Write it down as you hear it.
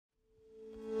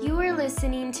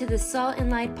listening to the Salt and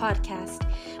Light podcast.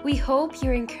 We hope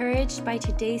you're encouraged by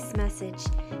today's message.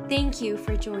 Thank you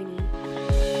for joining.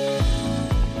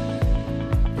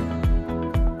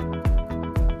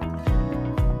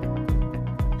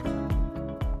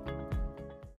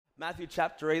 Matthew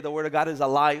chapter 8, the Word of God is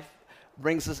alive,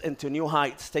 brings us into new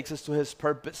heights, takes us to His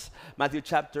purpose. Matthew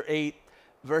chapter 8,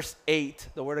 verse 8,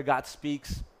 the Word of God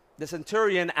speaks. The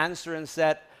centurion answered and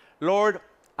said, Lord,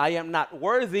 I am not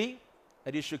worthy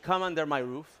that you should come under my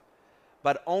roof,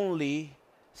 but only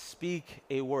speak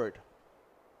a word,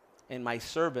 and my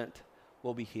servant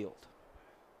will be healed.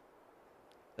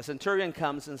 The centurion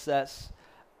comes and says,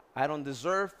 I don't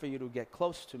deserve for you to get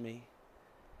close to me,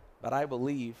 but I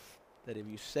believe that if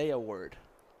you say a word,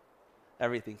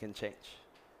 everything can change.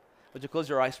 Would you close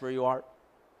your eyes where you are?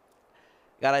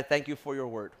 God, I thank you for your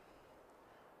word.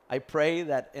 I pray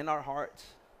that in our hearts,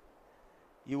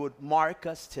 you would mark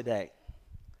us today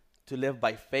to live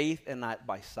by faith and not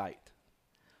by sight,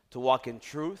 to walk in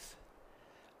truth.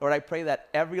 Lord, I pray that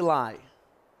every lie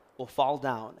will fall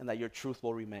down and that your truth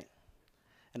will remain.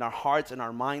 In our hearts and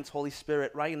our minds, Holy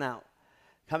Spirit, right now,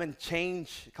 come and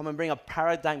change, come and bring a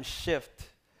paradigm shift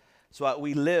so that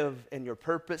we live in your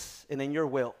purpose and in your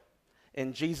will.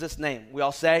 In Jesus' name, we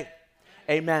all say,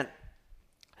 amen.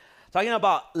 Talking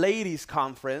about ladies'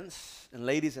 conference and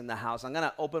ladies in the house, I'm going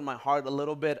to open my heart a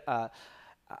little bit.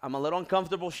 I'm a little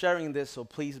uncomfortable sharing this, so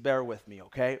please bear with me,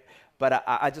 okay? But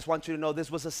I just want you to know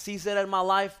this was a season in my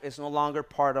life. It's no longer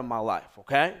part of my life,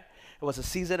 okay? It was a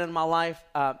season in my life.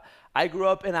 I grew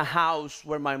up in a house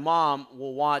where my mom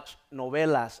will watch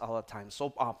novelas all the time,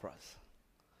 soap operas.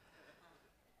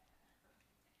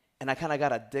 And I kind of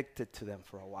got addicted to them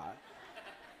for a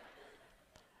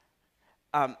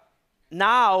while.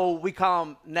 Now we call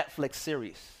them Netflix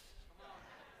series.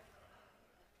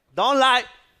 Don't lie.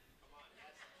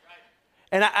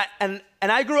 And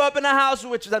I grew up in a house in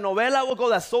which the novela will go,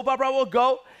 the soap opera will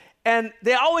go, and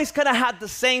they always kind of had the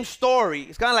same story.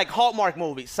 It's kind of like Hallmark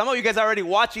movies. Some of you guys are already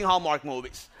watching Hallmark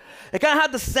movies. They kind of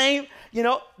had the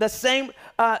same,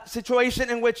 situation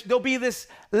in which there'll be this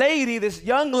lady, this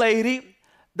young lady,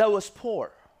 that was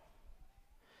poor.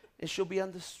 And she'll be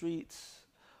on the streets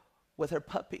with her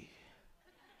puppy,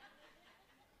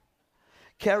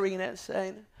 carrying it,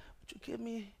 saying, would you give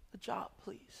me a job,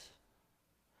 please?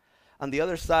 On the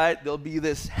other side, there'll be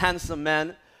this handsome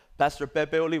man, Pastor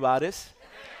Pepe Olivares.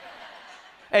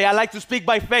 Hey, I like to speak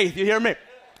by faith, you hear me?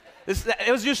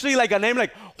 It was usually like a name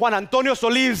like Juan Antonio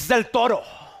Solís del Toro.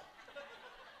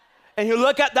 And you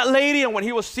look at that lady, and when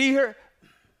he will see her,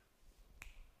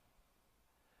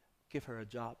 give her a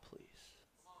job, please.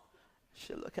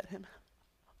 She'll look at him.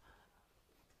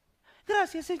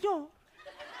 Gracias, Señor.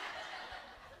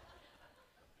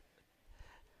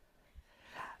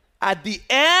 At the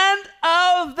end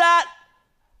of that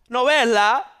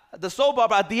novela, the soap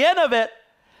opera, at the end of it,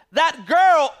 that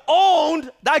girl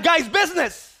owned that guy's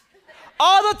business.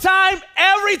 All the time,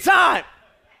 every time.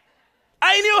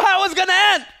 I knew how it was going to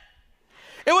end.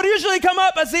 It would usually come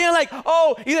up as saying like,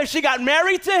 oh, either she got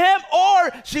married to him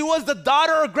or she was the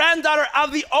daughter or granddaughter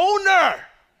of the owner.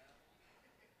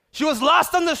 She was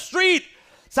lost on the street.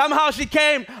 Somehow she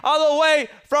came all the way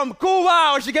from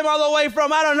Cuba, or she came all the way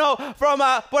from, from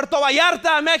Puerto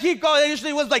Vallarta, Mexico. There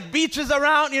usually was like beaches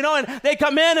around, and they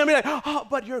come in and be like, oh,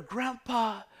 but your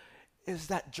grandpa is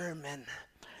that German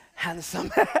handsome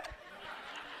man.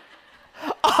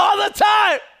 All the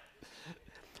time.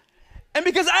 And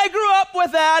because I grew up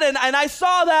with that and I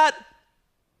saw that,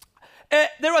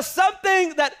 there was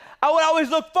something that I would always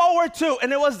look forward to,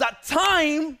 and it was that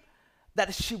time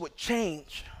that she would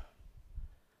change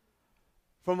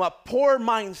from a poor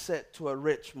mindset to a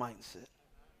rich mindset,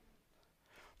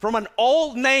 from an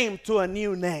old name to a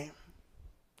new name.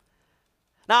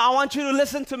 Now, I want you to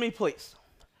listen to me, please.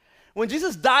 When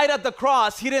Jesus died at the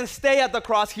cross, he didn't stay at the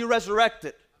cross, he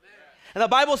resurrected. And the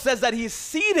Bible says that he's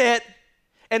seated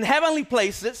in heavenly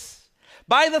places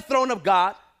by the throne of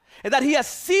God, and that he has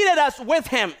seated us with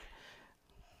him.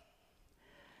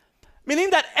 Meaning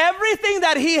that everything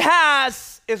that he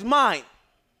has is mine.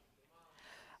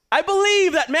 I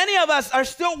believe that many of us are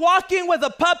still walking with a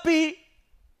puppy,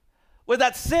 with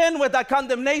that sin, with that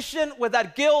condemnation, with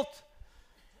that guilt,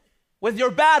 with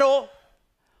your battle.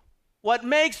 What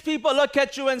makes people look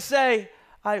at you and say,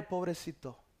 ay,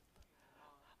 pobrecito,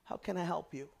 how can I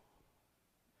help you?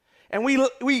 And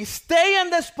we stay in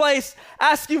this place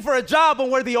asking for a job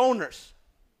when we're the owners.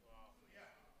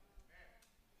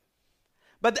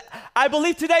 But I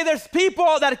believe today there's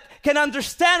people that can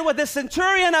understand what the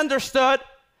centurion understood,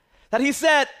 that he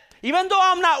said, even though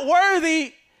I'm not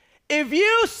worthy, if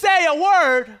you say a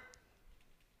word,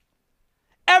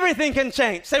 everything can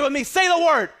change. Say with me, say the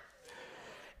word.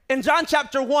 In John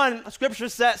chapter 1, scripture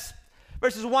says,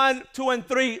 verses 1, 2, and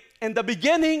 3, in the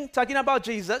beginning, talking about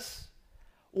Jesus,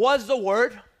 was the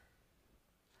Word,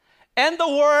 and the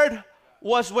Word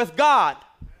was with God.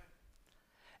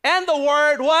 And the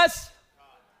Word was,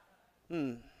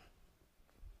 and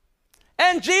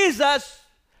Jesus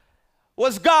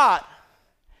was God.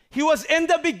 He was in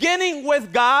the beginning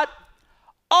with God.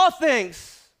 All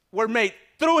things were made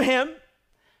through him,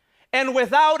 and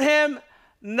without him,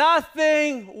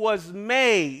 nothing was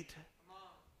made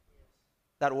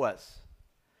that was.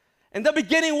 In the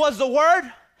beginning was the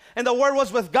Word, and the Word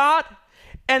was with God,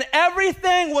 and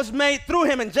everything was made through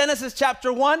him. In Genesis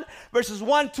chapter 1, verses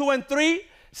 1, 2, and 3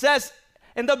 says,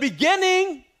 in the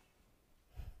beginning,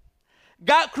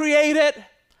 God created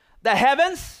the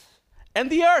heavens and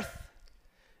the earth.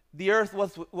 The earth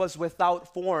was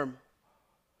without form,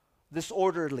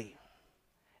 disorderly,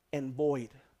 and void.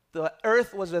 The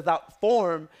earth was without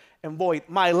form and void.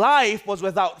 My life was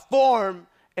without form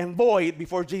and void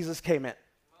before Jesus came in.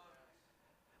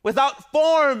 Without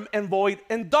form and void,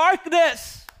 and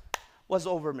darkness was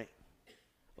over me,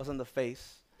 was on the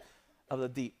face of the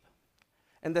deep.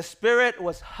 And the Spirit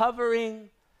was hovering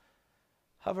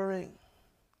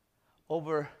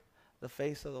over the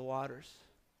face of the waters.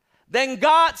 Then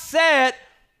God said,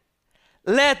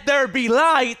 let there be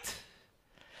light.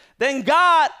 Then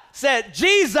God said,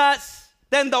 Jesus.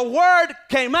 Then the Word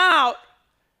came out,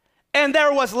 and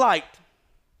there was light.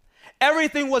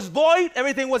 Everything was void.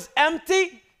 Everything was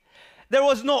empty. There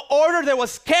was no order. There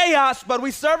was chaos. But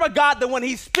we serve a God that when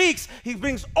he speaks, he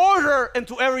brings order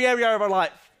into every area of our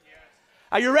life. Yes.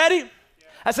 Are you ready? Yes.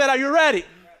 I said, are you ready? Yes.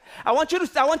 I want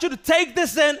you to take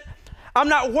this in. I'm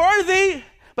not worthy,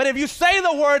 but if you say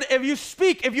the word, if you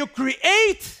speak, if you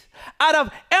create out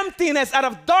of emptiness, out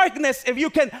of darkness, if you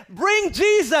can bring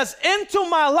Jesus into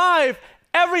my life,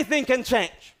 everything can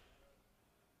change.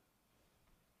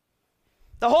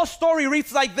 The whole story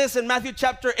reads like this in Matthew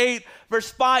chapter 8,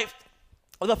 verse 5.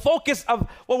 The focus of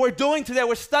what we're doing today,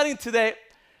 we're studying today,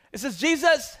 it says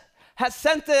Jesus had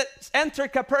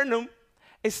entered Capernaum.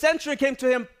 A centurion came to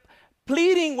him,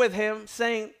 pleading with him,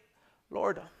 saying,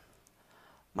 Lord,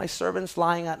 my servant's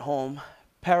lying at home,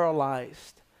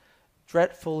 paralyzed,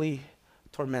 dreadfully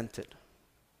tormented.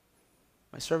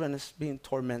 My servant is being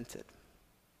tormented.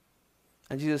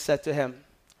 And Jesus said to him,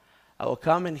 I will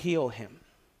come and heal him.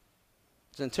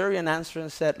 The centurion answered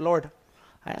and said, Lord,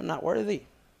 I am not worthy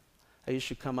that you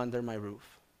should come under my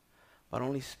roof, but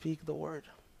only speak the word,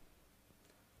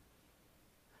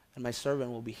 and my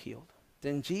servant will be healed.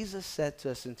 Then Jesus said to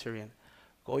the centurion,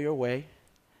 go your way,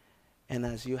 and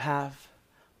as you have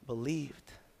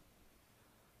believed,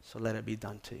 so let it be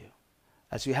done to you.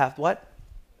 As you have what?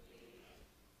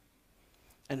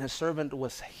 And his servant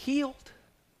was healed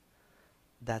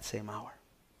that same hour.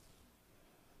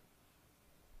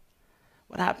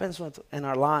 What happens in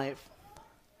our life,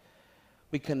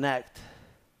 we connect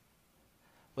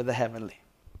with the heavenly,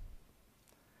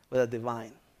 with the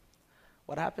divine.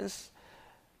 What happens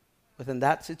within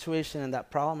that situation and that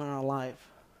problem in our life,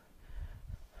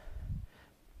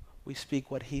 we speak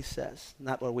what he says,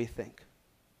 not what we think.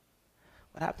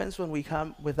 What happens when we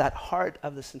come with that heart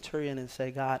of the centurion and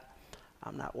say, God,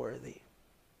 I'm not worthy.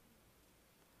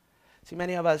 See,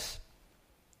 many of us,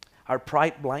 our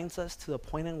pride blinds us to the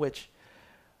point in which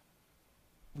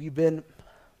we've been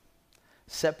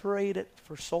separated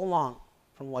for so long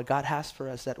from what God has for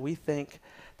us that we think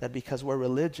that because we're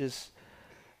religious,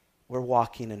 we're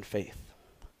walking in faith.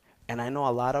 And I know a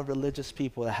lot of religious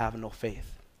people that have no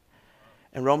faith.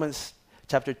 And Romans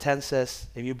chapter 10 says,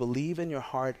 if you believe in your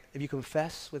heart, if you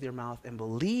confess with your mouth and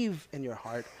believe in your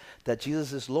heart that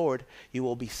Jesus is Lord, you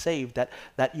will be saved.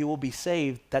 That you will be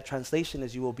saved, that translation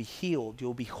is you will be healed, you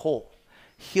will be whole.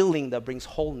 Healing that brings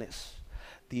wholeness.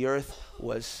 The earth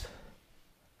was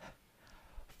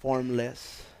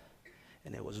formless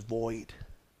and it was void.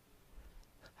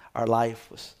 Our life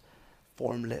was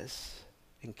formless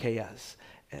and chaos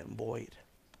and void.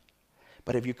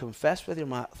 But if you confess with your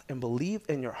mouth and believe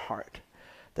in your heart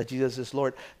that Jesus is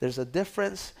Lord, there's a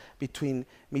difference between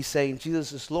me saying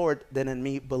Jesus is Lord than in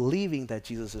me believing that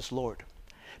Jesus is Lord.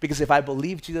 Because if I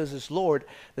believe Jesus is Lord,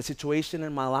 the situation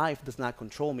in my life does not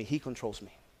control me. He controls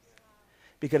me.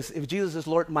 Because if Jesus is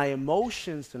Lord, my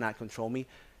emotions do not control me.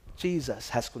 Jesus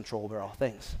has control over all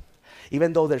things.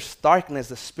 Even though there's darkness,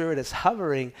 the Spirit is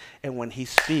hovering, and when he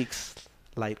speaks,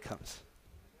 light comes.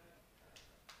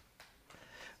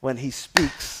 When he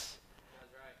speaks,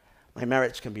 my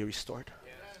marriage can be restored.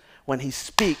 When he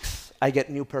speaks, I get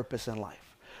new purpose in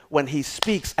life. When he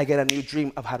speaks, I get a new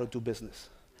dream of how to do business.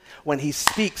 When he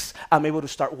speaks, I'm able to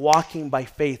start walking by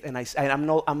faith, and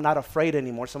I'm not afraid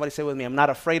anymore. Somebody say with me, I'm not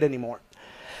afraid anymore.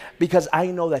 Because I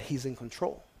know that he's in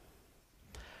control.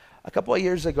 A couple of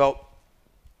years ago,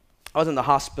 I was in the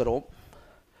hospital.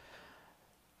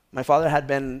 My father had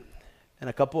been in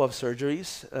a couple of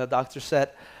surgeries. The doctor said,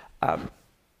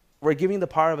 we're giving the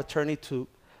power of attorney to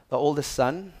the oldest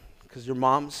son, because your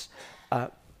mom's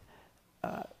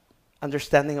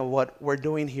understanding of what we're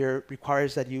doing here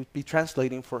requires that you be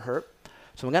translating for her.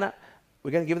 So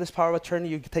we're gonna give this power of attorney.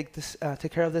 You take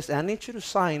care of this, and I need you to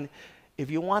sign if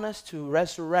you want us to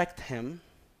resurrect him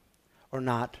or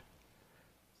not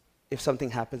if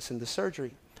something happens in the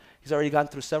surgery. He's already gone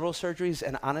through several surgeries,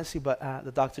 and honestly, but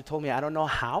the doctor told me, I don't know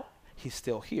how he's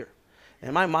still here. And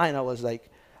in my mind, I was like,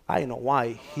 I know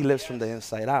why. He lives from the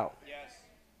inside out.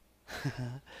 Yes.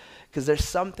 Because there's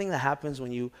something that happens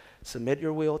when you submit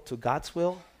your will to God's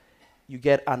will. You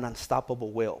get an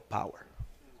unstoppable willpower.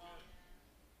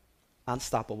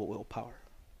 Unstoppable willpower.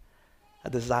 A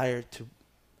desire to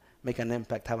make an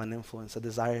impact, have an influence, a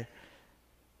desire.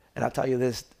 And I'll tell you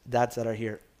this, dads that are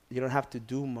here, you don't have to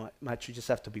do much, you just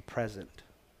have to be present.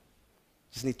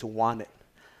 You just need to want it.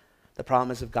 The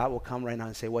problem is if God will come right now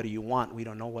and say, what do you want? We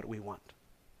don't know what we want.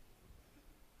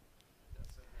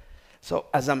 So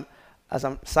as I'm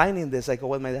signing this, I go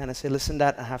with my dad and I say, listen,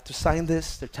 Dad, I have to sign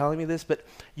this. They're telling me this, but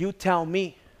you tell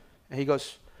me. And he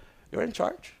goes, you're in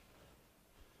charge.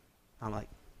 I'm like,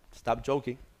 stop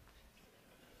joking.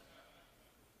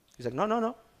 He's like,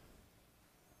 no.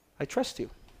 I trust you.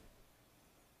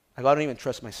 I don't even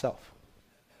trust myself.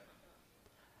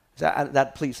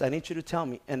 That please, I need you to tell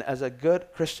me. And as a good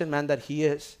Christian man that he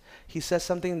is, he says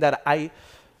something that I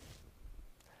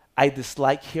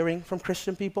dislike hearing from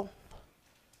Christian people.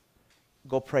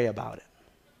 Go pray about it.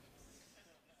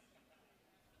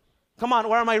 Come on,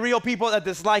 where are my real people that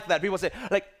dislike that? People say,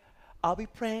 like, I'll be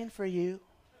praying for you.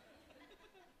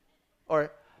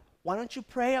 Or, why don't you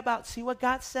pray about, see what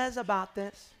God says about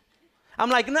this? I'm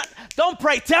like, no, don't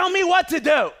pray. Tell me what to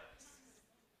do.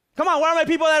 Come on, where are my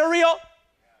people that are real?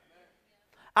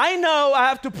 I know I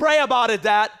have to pray about it,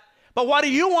 Dad, but what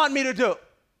do you want me to do?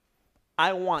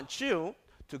 I want you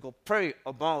to go pray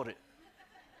about it.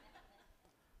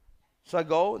 So I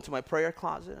go into my prayer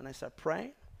closet and I start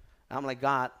praying. And I'm like,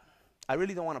 God, I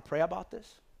really don't want to pray about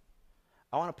this.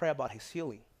 I want to pray about his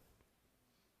healing.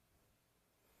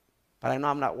 But I know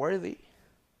I'm not worthy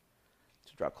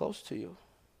to draw close to you.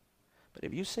 But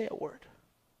if you say a word,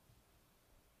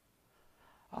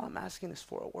 all I'm asking is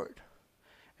for a word.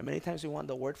 And many times we want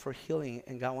the word for healing,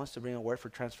 and God wants to bring a word for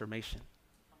transformation.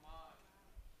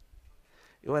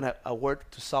 You want a word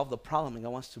to solve the problem, and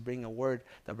God wants to bring a word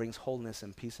that brings wholeness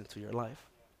and peace into your life.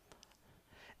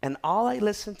 And all I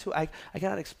listen to, I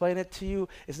cannot explain it to you.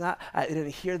 It's not, I didn't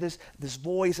hear this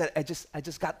voice. I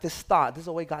just got this thought. This is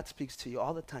the way God speaks to you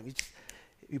all the time.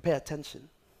 You pay attention.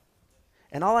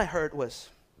 And all I heard was,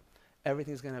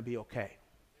 everything's going to be okay.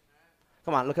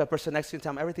 Come on, look at the person next to you and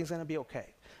tell them, everything's going to be okay.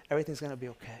 Everything's going to be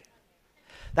okay.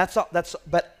 That's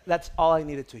all I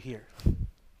needed to hear.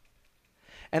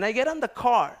 And I get on the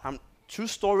car. True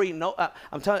story. No,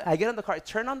 I'm telling you, I get in the car. I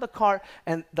turn on the car,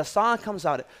 and the song comes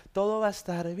out. Todo va a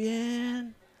estar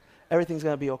bien. Everything's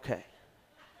going to be okay.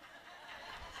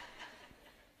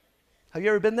 Have you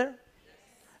ever been there?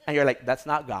 And you're like, that's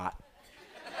not God.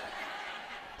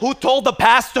 Who told the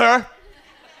pastor?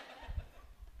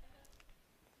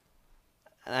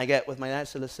 And I get with my dad and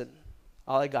say, listen,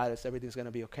 all I got is everything's going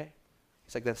to be okay.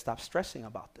 He's like, then stop stressing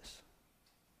about this.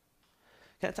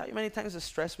 Can I tell you many times the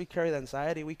stress we carry, the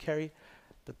anxiety we carry,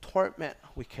 the torment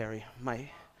we carry. My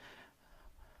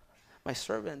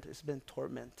servant has been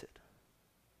tormented.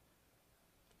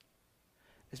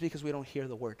 It's because we don't hear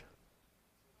the word.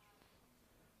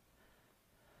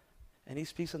 And he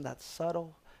speaks in that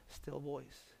subtle, still voice.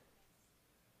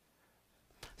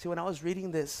 See, when I was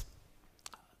reading this,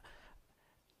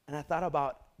 and I thought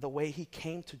about the way he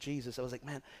came to Jesus, I was like,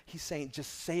 man, he's saying,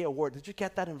 just say a word. Did you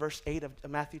get that in verse 8 of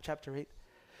Matthew chapter 8?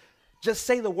 Just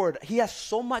say the word. He has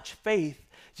so much faith.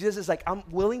 Jesus is like, I'm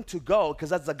willing to go,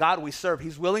 because that's the God we serve.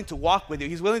 He's willing to walk with you.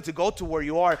 He's willing to go to where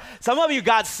you are. Some of you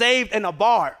got saved in a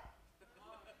bar.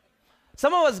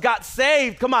 Some of us got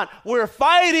saved. Come on. We're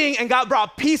fighting, and God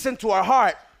brought peace into our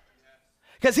heart.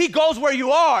 Because he goes where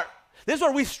you are. This is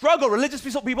where we struggle. Religious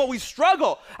people, we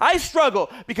struggle. I struggle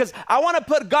because I want to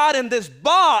put God in this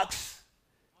box,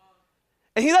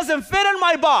 and he doesn't fit in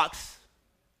my box.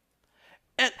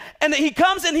 And he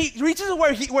comes and he reaches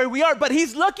where we are, but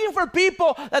he's looking for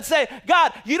people that say,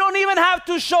 God, you don't even have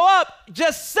to show up.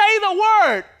 Just say the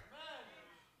word.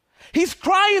 He's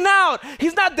crying out.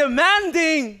 He's not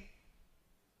demanding.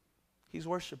 He's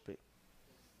worshiping.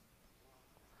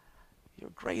 you're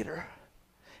greater.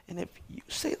 And if you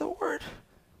say the word,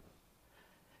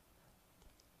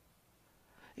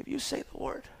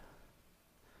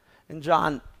 in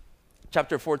John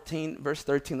chapter 14, verse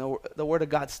 13, the word of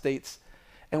God states,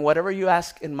 and whatever you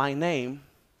ask in my name,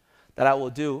 that I will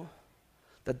do,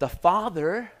 that the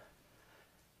Father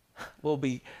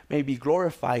may be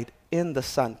glorified in the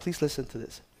Son. Please listen to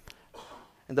this.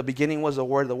 In the beginning was the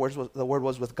Word, the Word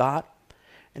was with God,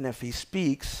 and if He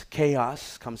speaks,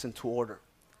 chaos comes into order.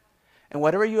 And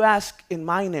whatever you ask in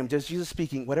my name, just Jesus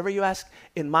speaking, whatever you ask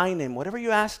in my name, whatever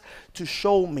you ask to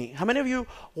show me. How many of you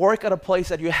work at a place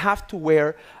that you have to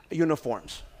wear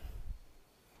uniforms?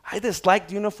 I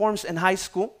disliked uniforms in high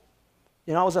school.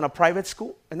 You know, I was in a private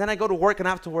school, and then I go to work and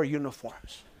I have to wear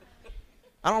uniforms.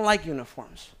 I don't like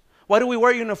uniforms. Why do we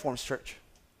wear uniforms, church?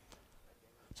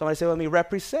 Somebody say, well, we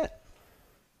represent.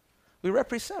 We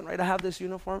represent, right? I have this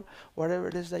uniform, whatever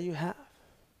it is that you have,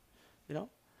 you know?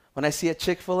 When I see a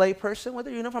Chick-fil-A person with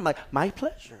a uniform, I'm like, my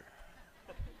pleasure.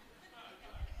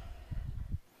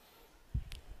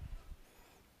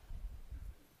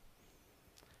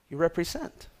 You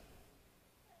represent.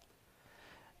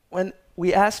 When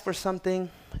we ask for something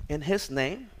in His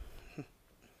name,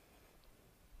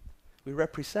 we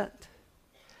represent.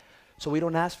 So we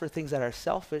don't ask for things that are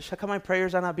selfish. How come my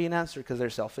prayers are not being answered? Because they're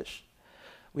selfish.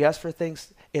 We ask for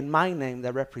things in my name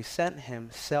that represent Him,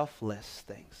 selfless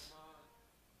things.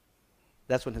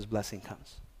 That's when His blessing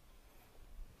comes.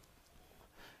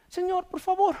 Señor, por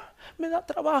favor, me da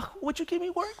trabajo. Would you give me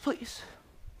work, please?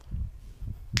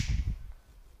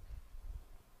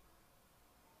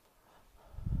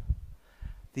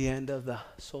 The end of the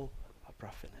soap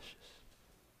opera finishes.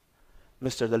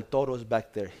 Mr. Del Toro is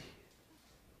back there.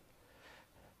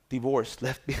 Divorced,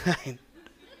 left behind.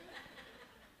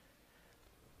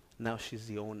 Now she's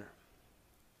the owner.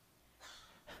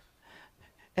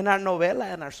 In our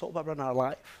novela, in our soap opera, in our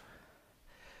life,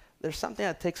 there's something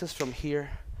that takes us from here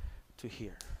to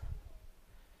here.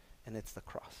 And it's the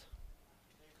cross.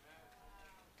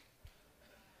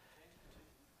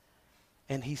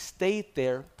 And He stayed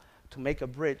there to make a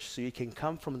bridge so you can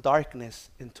come from darkness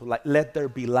into light. Let there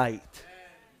be light.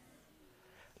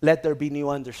 Let there be new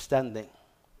understanding.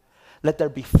 Let there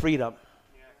be freedom.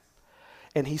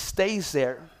 And He stays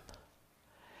there.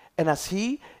 And as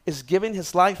He is giving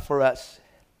His life for us,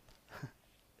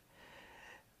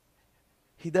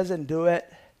 He doesn't do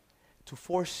it to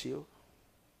force you.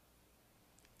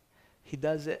 He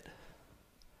does it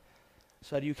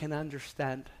so that you can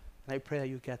understand. And I pray that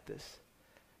you get this.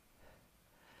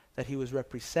 That He was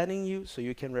representing you so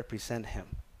you can represent Him.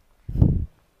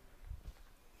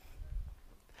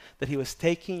 That He was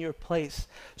taking your place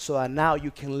so that now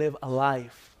you can live a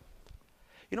life.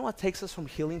 You know what takes us from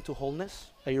healing to wholeness?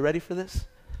 Are you ready for this?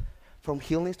 From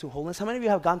healing to wholeness. How many of you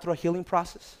have gone through a healing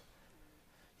process?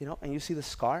 You know, and you see the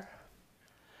scar?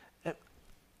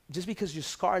 Just because you're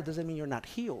scarred doesn't mean you're not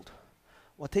healed.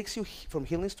 What takes you from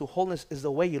healing to wholeness is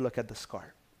the way you look at the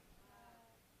scar.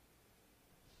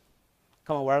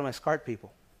 Come on, where are my scarred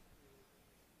people?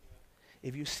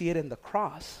 If you see it in the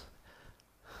cross,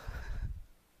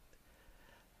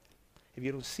 if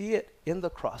you don't see it in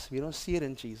the cross, if you don't see it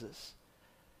in Jesus,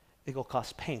 it will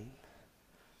cause pain.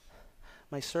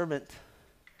 My servant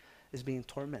is being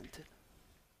tormented.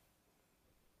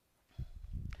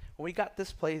 When we got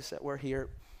this place that we're here,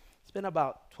 it's been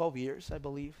about 12 years, I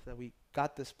believe, that we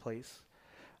got this place.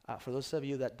 For those of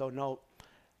you that don't know,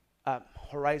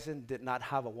 Horizon did not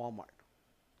have a Walmart.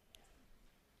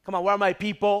 Come on, where are my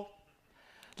people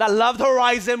that loved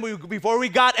Horizon before we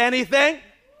got anything?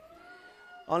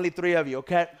 Only 3 of you,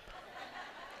 okay?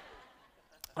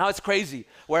 Now it's crazy.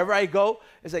 Wherever I go,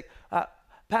 it's like,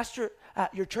 Pastor,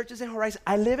 your church is in Horizon.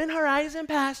 I live in Horizon,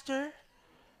 Pastor.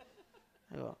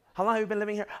 I go, how long have you been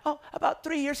living here? Oh, about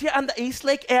 3 years here in the East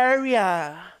Lake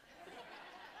area.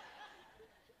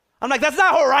 I'm like, that's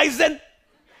not Horizon.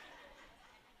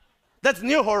 That's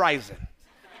New Horizon.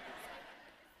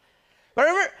 But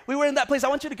remember, we were in that place. I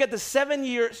want you to get the 7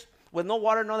 years with no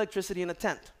water, no electricity in a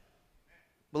tent.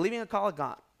 Believing in the call of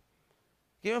God.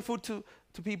 Giving food to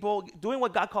people, doing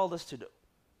what God called us to do.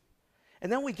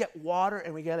 And then we get water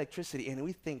and we get electricity and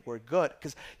we think we're good.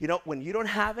 Because, you know, when you don't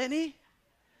have any,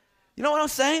 you know what I'm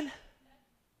saying?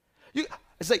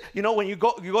 It's like, you know, when you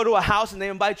go to a house and they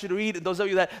invite you to eat, and those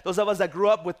of us that grew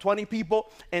up with 20 people,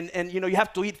 and you know, you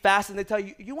have to eat fast, and they tell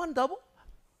you, you want double?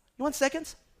 You want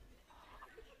seconds?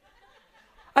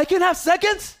 I can have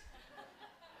seconds?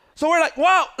 So we're like,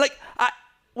 wow, like,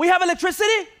 we have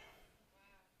electricity?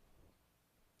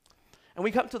 And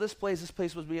we come to this place. This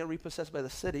place was being repossessed by the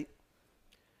city.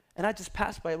 And I just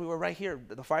passed by, we were right here.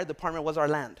 The fire department was our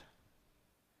land.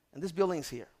 And this building's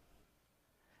here.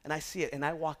 And I see it, and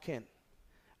I walk in,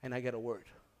 and I get a word.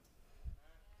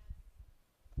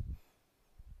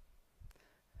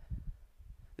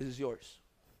 This is yours.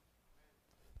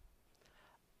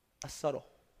 A subtle.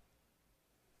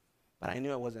 But I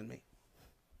knew it wasn't me.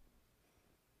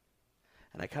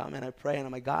 And I come and I pray, and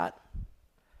I'm like, God,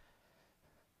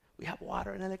 we have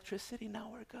water and electricity, now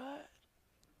we're good.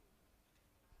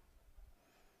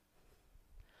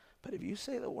 But if you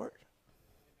say the word,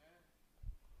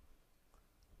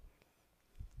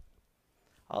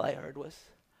 all I heard was,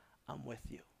 I'm with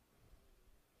you.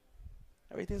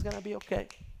 Everything's going to be okay.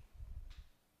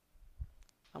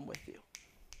 I'm with you.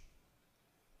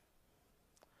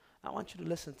 I want you to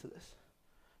listen to this.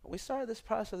 When we started this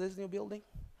process of this new building,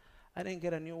 I didn't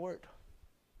get a new word.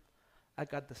 I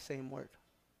got the same word.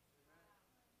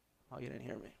 Oh, you didn't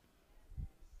hear me.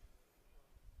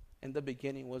 In the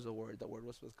beginning was the Word. The Word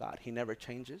was with God. He never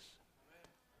changes.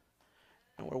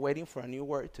 And we're waiting for a new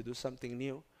word to do something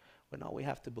new, when all we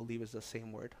have to believe is the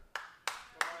same word.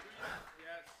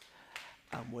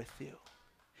 I'm with you.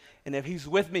 And if he's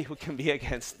with me, who can be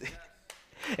against me?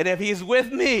 And if he's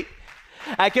with me,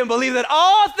 I can believe that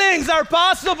all things are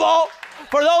possible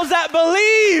for those that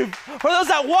believe, for those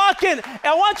that walk in. And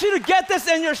I want you to get this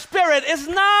in your spirit. It's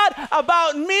not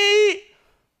about me.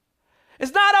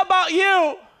 It's not about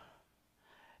you.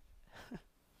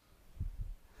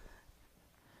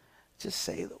 Just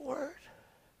say the word.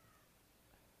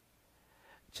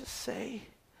 Just say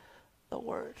the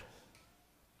word.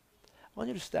 I want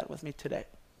you to stand with me today.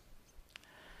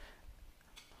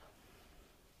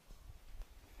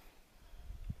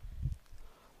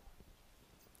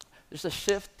 There's a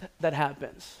shift that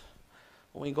happens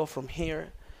when we go from here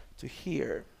to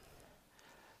here,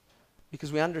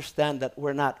 because we understand that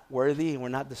we're not worthy and we're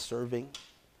not deserving.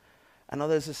 I know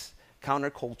there's this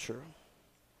counterculture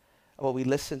of what we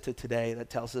listen to today that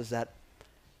tells us that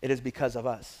it is because of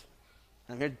us.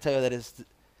 I'm here to tell you that it's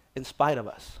in spite of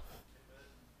us.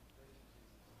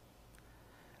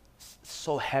 It's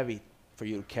so heavy for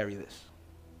you to carry this.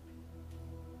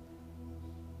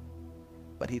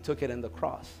 But he took it in the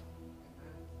cross.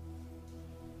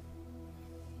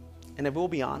 And if we'll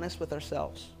be honest with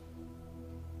ourselves,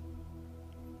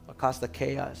 what caused the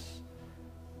chaos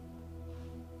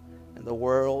in the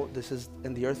world,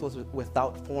 and the earth was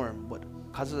without form, what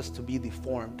causes us to be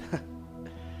deformed,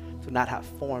 to not have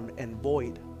form and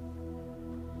void,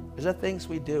 is the things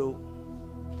we do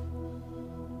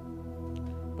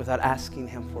without asking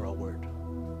him for a word.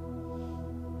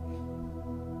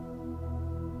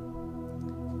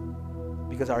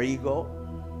 Because our ego,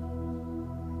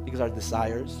 because our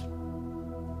desires,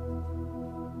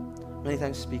 many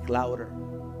times speak louder.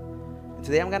 And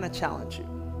today I'm going to challenge you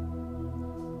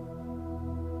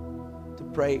to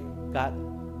pray, God,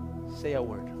 say a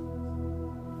word.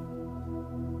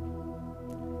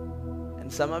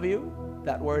 And some of you,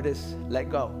 that word is let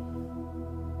go.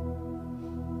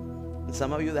 And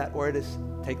some of you, that word is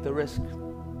take the risk.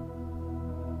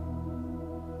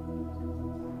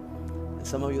 And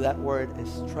some of you, that word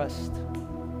is trust,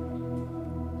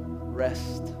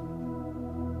 rest.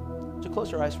 So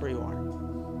close your eyes where you are.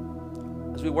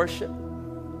 As we worship, I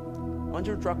want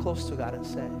you to draw close to God and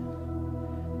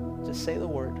just say the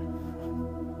word.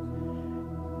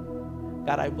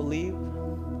 God, I believe.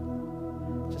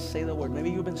 Just say the word. Maybe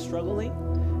you've been struggling.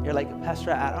 You're like,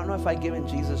 Pastor, I don't know if I've given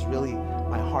Jesus really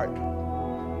my heart.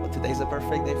 But today's the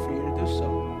perfect day for you to do so.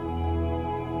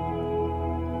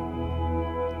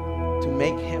 To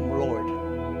make him Lord.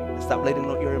 And stop letting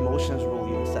your emotions rule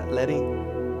you. And stop letting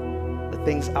the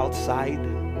things outside.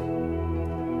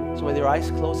 So with your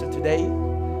eyes closed today,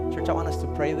 church, I want us to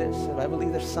pray this. If I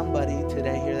believe there's somebody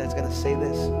today here that's going to say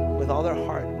this with all their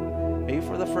heart, maybe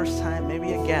for the first time,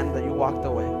 maybe again, that you walked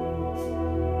away.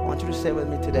 I want you to say with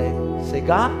me today, say,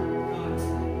 God,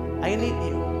 I need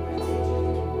you.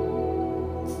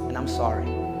 And I'm sorry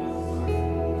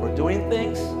for doing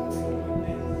things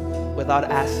without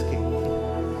asking.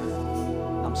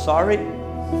 I'm sorry.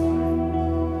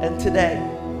 And today,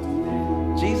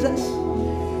 Jesus,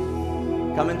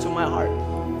 come into my heart.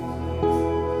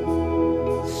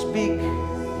 Speak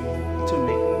to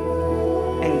me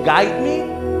and guide me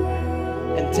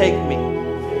and take me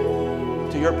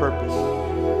to your purpose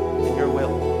and your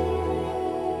will.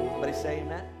 Everybody say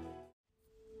amen.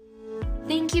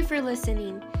 Thank you for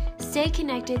listening. Stay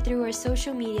connected through our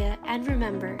social media, and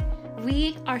remember,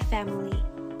 we are family.